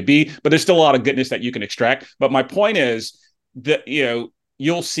B2B, but there's still a lot of goodness that you can extract. But my point is that,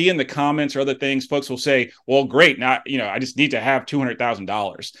 you'll see in the comments or other things, folks will say, well, great. Now, I just need to have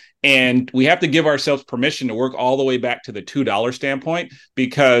 $200,000. And we have to give ourselves permission to work all the way back to the $2 standpoint,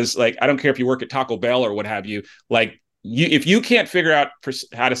 because like, I don't care if you work at Taco Bell or what have you, like, if you can't figure out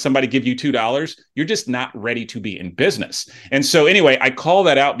how to somebody give you $2, you're just not ready to be in business. And so anyway, I call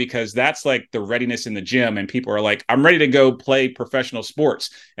that out because that's like the readiness in the gym. And people are like, I'm ready to go play professional sports.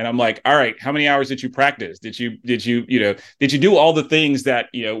 And I'm like, all right, how many hours did you practice? Did you do all the things that,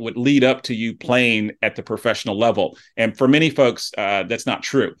 would lead up to you playing at the professional level? And for many folks, that's not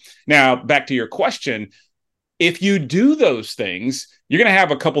true. Now, back to your question. If you do those things, you're going to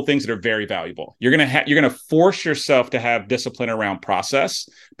have a couple things that are very valuable. You're going to force yourself to have discipline around process,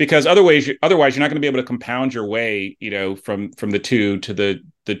 because otherwise you're not going to be able to compound your way, from the 2 to the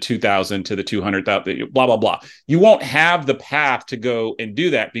the 2,000 to the 200,000, blah, blah, blah. You won't have the path to go and do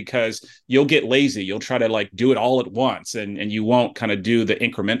that because you'll get lazy. You'll try to like do it all at once, and you won't kind of do the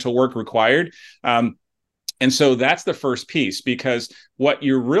incremental work required. And so that's the first piece, because what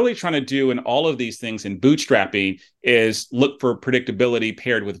you're really trying to do in all of these things in bootstrapping is look for predictability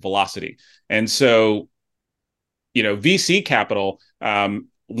paired with velocity. And so, VC capital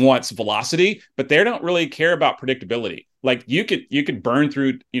wants velocity, but they don't really care about predictability. Like you could burn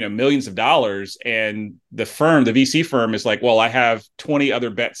through, millions of dollars, and the VC firm is like, well, I have 20 other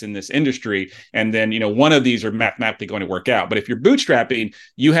bets in this industry, and then, one of these are mathematically going to work out. But if you're bootstrapping,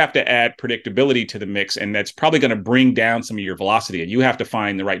 you have to add predictability to the mix, and that's probably going to bring down some of your velocity, and you have to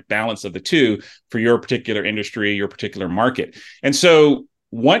find the right balance of the two for your particular industry, your particular market. And so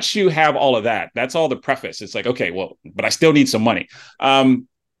once you have all of that, that's all the preface. It's like, okay, well, but I still need some money.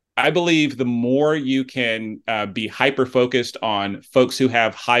 I believe the more you can be hyper-focused on folks who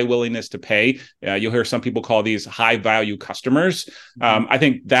have high willingness to pay, you'll hear some people call these high-value customers. I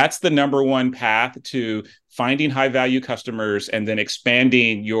think that's the number one path to finding high-value customers and then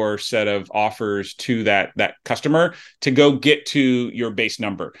expanding your set of offers to that customer to go get to your base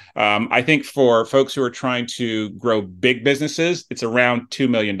number. I think for folks who are trying to grow big businesses, it's around $2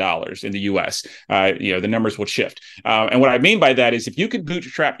 million in the US. The numbers will shift. And what I mean by that is if you could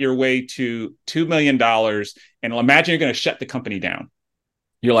bootstrap your way to $2 million, and imagine you're going to shut the company down.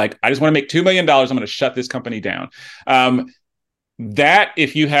 You're like, I just want to make $2 million. I'm going to shut this company down. That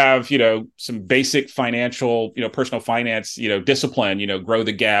if you have, some basic financial, personal finance, discipline, grow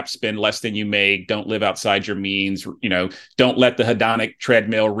the gap, spend less than you make, don't live outside your means, don't let the hedonic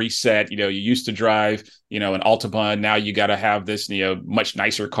treadmill reset. You used to drive, an Altima. Now you got to have this, much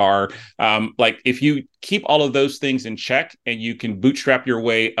nicer car. Like if you keep all of those things in check and you can bootstrap your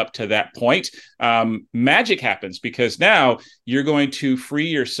way up to that point, magic happens, because now you're going to free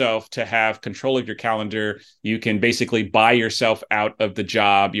yourself to have control of your calendar. You can basically buy yourself out of the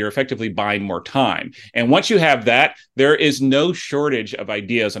job. You're effectively buying more time. And once you have that, there is no shortage of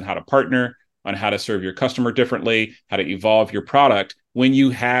ideas on how to partner, on how to serve your customer differently, how to evolve your product when you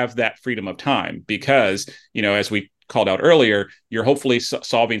have that freedom of time. Because, as we called out earlier, you're hopefully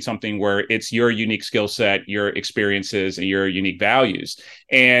solving something where it's your unique skill set, your experiences, and your unique values.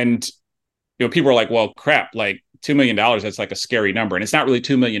 And, people are like, well, crap, like $2 million, that's like a scary number. And it's not really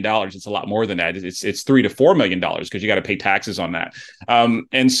 $2 million. It's a lot more than that. It's $3 to $4 million because you got to pay taxes on that.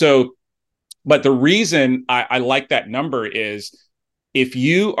 But the reason I like that number is if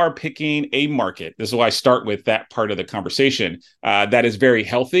you are picking a market, this is why I start with that part of the conversation, that is very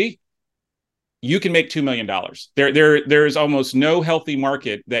healthy, you can make $2 million. There is almost no healthy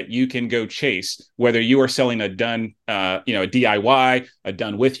market that you can go chase, whether you are selling a done, a DIY, a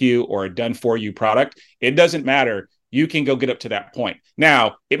done with you, or a done for you product. It doesn't matter. You can go get up to that point.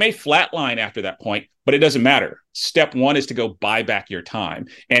 Now, it may flatline after that point, but it doesn't matter. Step one is to go buy back your time.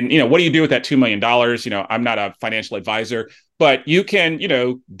 And, what do you do with that $2 million? I'm not a financial advisor, but you can,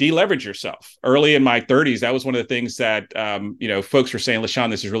 deleverage yourself. Early in my 30s, that was one of the things that, folks were saying, LaSean,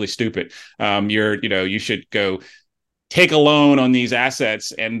 this is really stupid. You should go take a loan on these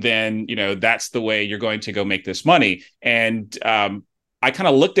assets, and then, that's the way you're going to go make this money. And I kind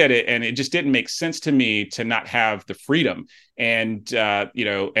of looked at it, and it just didn't make sense to me to not have the freedom. And,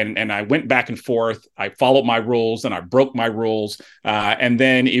 and I went back and forth. I followed my rules and I broke my rules. And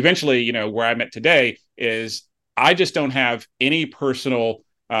then eventually, where I'm at today is I just don't have any personal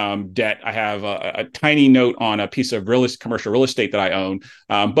debt. I have a tiny note on a piece of commercial real estate that I own.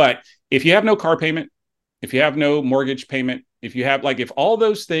 But if you have no car payment, if you have no mortgage payment, if all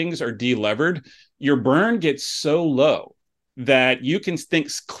those things are delevered, your burn gets so low that you can think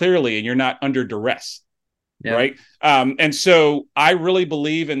clearly and you're not under duress. Yeah. Right. And so I really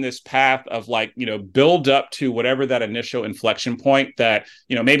believe in this path of build up to whatever that initial inflection point that,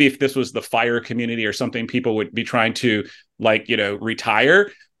 maybe if this was the fire community or something, people would be trying to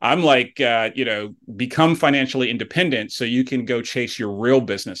retire. I'm become financially independent so you can go chase your real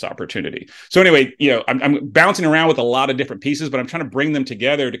business opportunity. So anyway, I'm bouncing around with a lot of different pieces, but I'm trying to bring them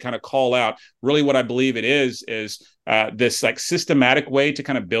together to kind of call out really what I believe it is this systematic way to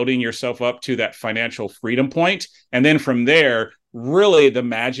kind of building yourself up to that financial freedom point. And then from there, really the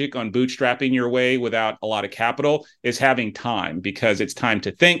magic on bootstrapping your way without a lot of capital is having time, because it's time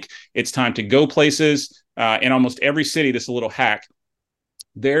to think, it's time to go places. In almost every city, this is a little hack.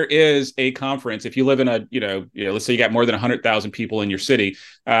 There is a conference. If you live in let's say you got more than 100,000 people in your city,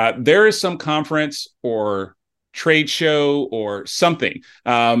 there is some conference or trade show or something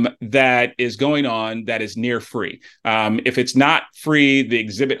that is going on that is near free. If it's not free, the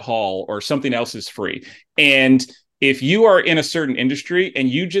exhibit hall or something else is free. And if you are in a certain industry and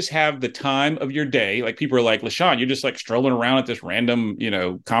you just have the time of your day, like people are like, LaSean, you're just like strolling around at this random,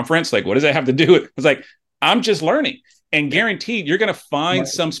 conference. Like, what does that have to do with? It's like, I'm just learning. And guaranteed, you're going to find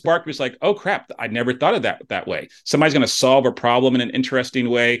some spark that's like, oh crap, I never thought of that way. Somebody's going to solve a problem in an interesting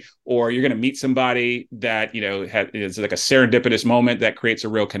way, or you're going to meet somebody that is like a serendipitous moment that creates a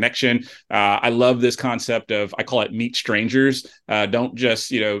real connection. I love this concept of, I call it meet strangers. Don't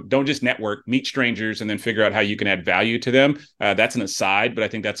just network, meet strangers, and then figure out how you can add value to them. That's an aside, but I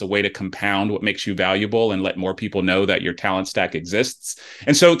think that's a way to compound what makes you valuable and let more people know that your talent stack exists.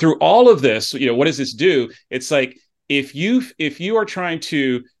 And so through all of this, what does this do? It's like, if you are trying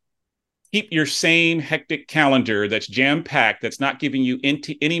to keep your same hectic calendar that's jam-packed, that's not giving you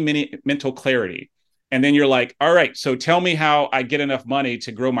any mental clarity, and then you're like, all right, so tell me how I get enough money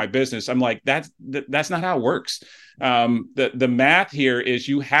to grow my business. I'm like, that's not how it works. The math here is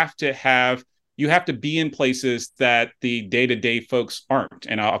you have to be in places that the day-to-day folks aren't.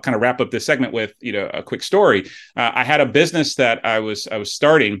 And I'll kind of wrap up this segment with a quick story. I had a business that I was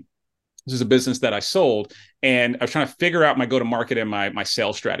starting. This is a business that I sold, and I was trying to figure out my go-to-market and my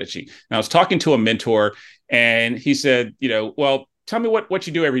sales strategy. And I was talking to a mentor, and he said, well, tell me what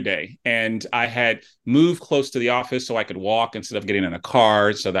you do every day. And I had moved close to the office so I could walk instead of getting in a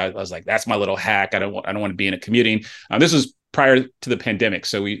car. So that I was like, that's my little hack. I don't want to be in a commuting. This was prior to the pandemic,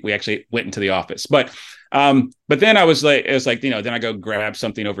 so we actually went into the office. But then I was like, then I go grab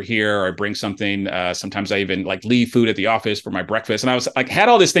something over here, or I bring something. Sometimes I even like leave food at the office for my breakfast. And I was like, had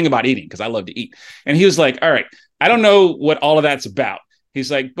all this thing about eating because I love to eat. And he was like, all right, I don't know what all of that's about. He's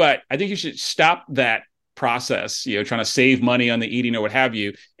like, but I think you should stop that process, trying to save money on the eating or what have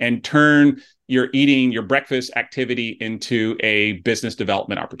you, and turn your breakfast activity into a business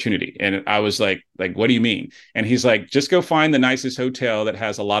development opportunity. And I was like, what do you mean? And he's like, just go find the nicest hotel that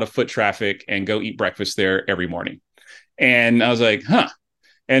has a lot of foot traffic and go eat breakfast there every morning. And I was like, huh.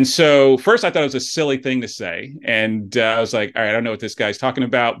 And so first I thought it was a silly thing to say. And I was like, all right, I don't know what this guy's talking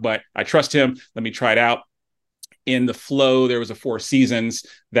about, but I trust him. Let me try it out. In the flow, there was a Four Seasons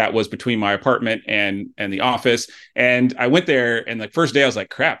that was between my apartment and the office. And I went there, and the first day I was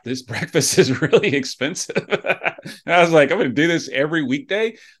like, crap, this breakfast is really expensive. And I was like, I'm going to do this every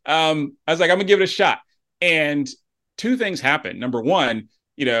weekday. I was like, I'm going to give it a shot. And two things happened. Number one,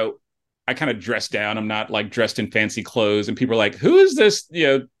 I kind of dressed down. I'm not like dressed in fancy clothes. And people are like, who is this,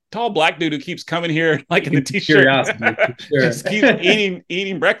 tall black dude who keeps coming here like in the t-shirt, just keeps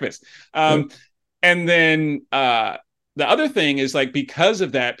eating breakfast. And then the other thing is, like, because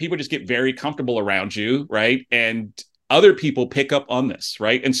of that, people just get very comfortable around you, right? And other people pick up on this,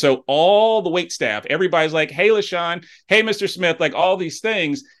 right? And so all the wait staff, everybody's like, hey, LaSean, hey, Mr. Smith, like all these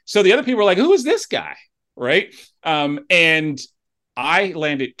things. So the other people are like, who is this guy, right? And I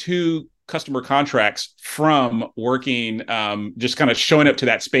landed 2 customer contracts from working, just kind of showing up to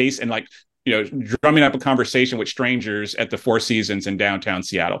that space and like, drumming up a conversation with strangers at the Four Seasons in downtown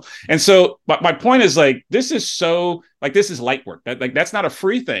Seattle. And so my point is, like, this is light work. That's not a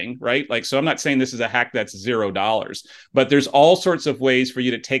free thing, right? Like, so I'm not saying this is a hack that's $0, but there's all sorts of ways for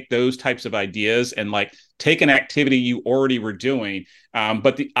you to take those types of ideas and like take an activity you already were doing.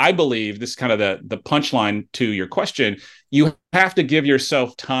 But I believe this is kind of the punchline to your question. You have to give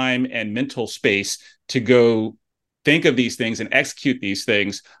yourself time and mental space to go think of these things and execute these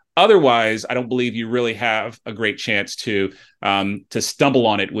things. Otherwise, I don't believe you really have a great chance to stumble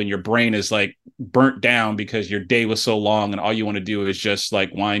on it when your brain is like burnt down because your day was so long and all you want to do is just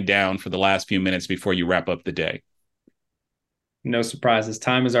like wind down for the last few minutes before you wrap up the day. No surprises.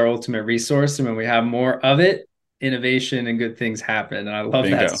 Time is our ultimate resource. And when we have more of it, innovation and good things happen. And I love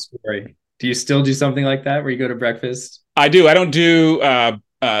that story. Do you still do something like that where you go to breakfast? I do. I don't do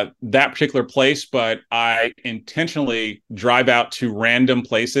that particular place, but I intentionally drive out to random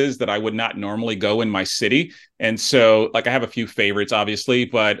places that I would not normally go in my city. And so, like, I have a few favorites, obviously,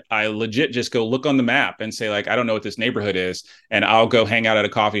 but I legit just go look on the map and say, like, I don't know what this neighborhood is. And I'll go hang out at a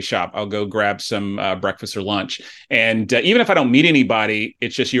coffee shop. I'll go grab some breakfast or lunch. And even if I don't meet anybody,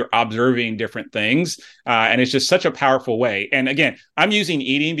 it's just you're observing different things. And it's just such a powerful way. And again, I'm using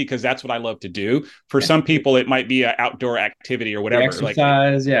eating because that's what I love to do. For some people, it might be an outdoor activity or whatever.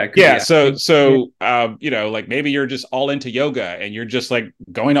 Exercise, So like maybe you're just all into yoga and you're just like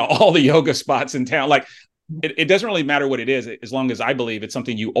going to all the yoga spots in town. Like, it doesn't really matter what it is, as long as I believe it's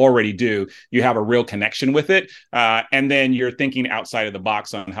something you already do. You have a real connection with it. And then you're thinking outside of the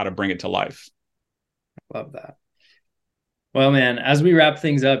box on how to bring it to life. Love that. Well, man, as we wrap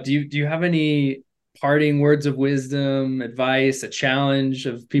things up, do you have any parting words of wisdom, advice, a challenge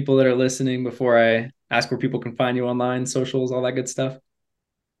of people that are listening before I ask where people can find you online, socials, all that good stuff?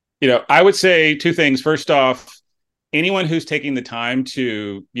 I would say 2 things. First off, anyone who's taking the time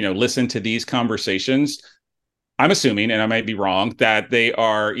to, listen to these conversations, I'm assuming, and I might be wrong, that they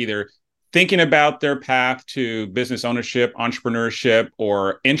are either thinking about their path to business ownership, entrepreneurship,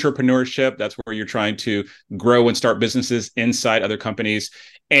 or entrepreneurship. That's where you're trying to grow and start businesses inside other companies.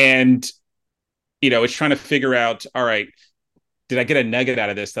 And, it's trying to figure out, all right, did I get a nugget out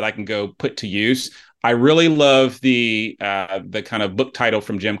of this that I can go put to use? I really love the kind of book title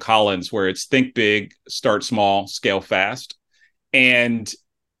from Jim Collins, where it's Think Big, Start Small, Scale Fast. And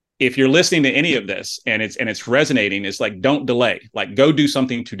if you're listening to any of this and it's resonating, it's like, don't delay, like go do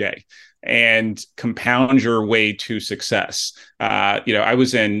something today and compound your way to success. I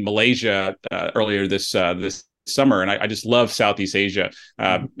was in Malaysia earlier this summer, and I just love Southeast Asia.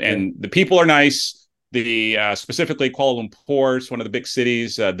 And the people are nice. Specifically Kuala Lumpur is one of the big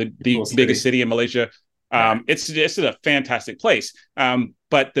cities, the biggest city in Malaysia. It's a fantastic place.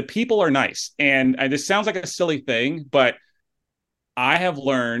 But the people are nice. And this sounds like a silly thing, but I have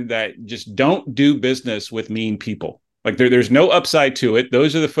learned that just don't do business with mean people. Like there's no upside to it.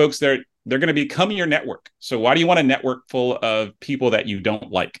 Those are the folks that they're going to become your network. So why do you want a network full of people that you don't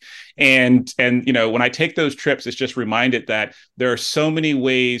like? And when I take those trips, it's just reminded that there are so many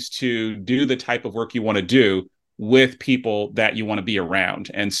ways to do the type of work you want to do with people that you want to be around.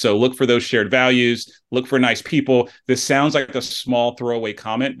 And so look for those shared values, look for nice people. This sounds like a small throwaway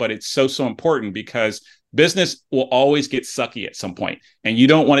comment, but it's so important, because business will always get sucky at some point, and you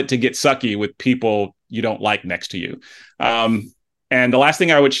don't want it to get sucky with people you don't like next to you. And the last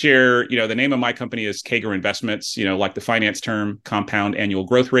thing I would share, the name of my company is Kager Investments, like the finance term, compound annual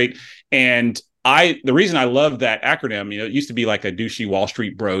growth rate. And the reason I love that acronym, it used to be like a douchey Wall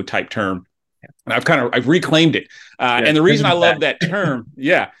Street bro type term. And I've reclaimed it. And the reason I love that term,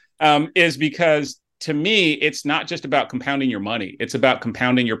 is because to me, it's not just about compounding your money. It's about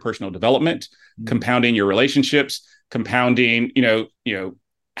compounding your personal development, compounding your relationships, compounding,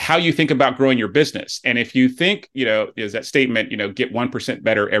 how you think about growing your business. And if you think, is that statement, get 1%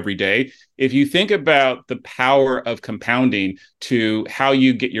 better every day. If you think about the power of compounding to how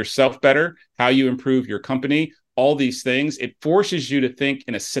you get yourself better, how you improve your company, all these things, it forces you to think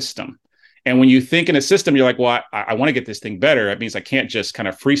in a system. And when you think in a system, you're like, well, I want to get this thing better. That means I can't just kind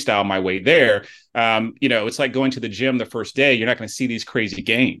of freestyle my way there. It's like going to the gym the first day. You're not going to see these crazy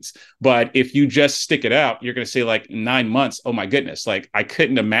gains. But if you just stick it out, you're going to say like 9 months, oh my goodness, like I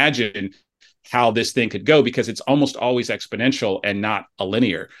couldn't imagine how this thing could go, because it's almost always exponential and not a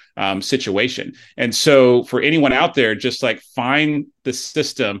linear situation. And so for anyone out there, just like find the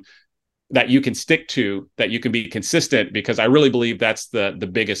system that you can stick to, that you can be consistent, because I really believe that's the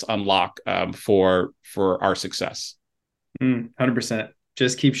biggest unlock for our success. 100%.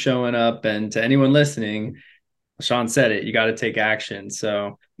 Just keep showing up. And to anyone listening, Sean said it, you got to take action.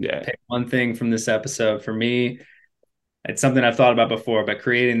 So pick one thing from this episode. For me, it's something I've thought about before, but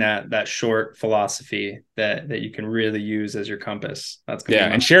creating that short philosophy that you can really use as your compass. That's gonna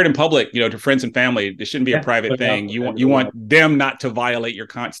be and share it in public, to friends and family. It shouldn't be a private thing. You want them not to violate your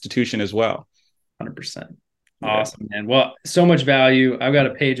constitution as well. 100%. Awesome, man. Well, so much value. I've got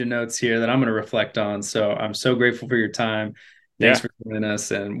a page of notes here that I'm going to reflect on. So I'm so grateful for your time. Thanks for joining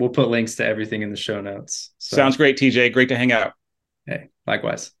us, and we'll put links to everything in the show notes. So, sounds great, TJ. Great to hang out. Hey,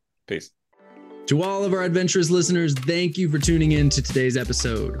 likewise. Peace. To all of our adventurous listeners, thank you for tuning in to today's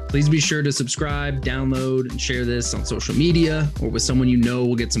episode. Please be sure to subscribe, download, and share this on social media or with someone you know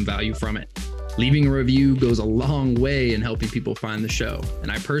will get some value from it. Leaving a review goes a long way in helping people find the show,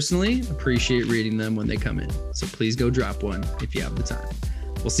 and I personally appreciate reading them when they come in. So please go drop one if you have the time.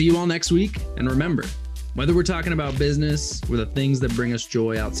 We'll see you all next week, and remember, whether we're talking about business or the things that bring us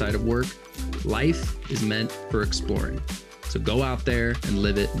joy outside of work, life is meant for exploring. So go out there and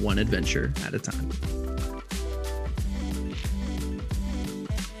live it one adventure at a time.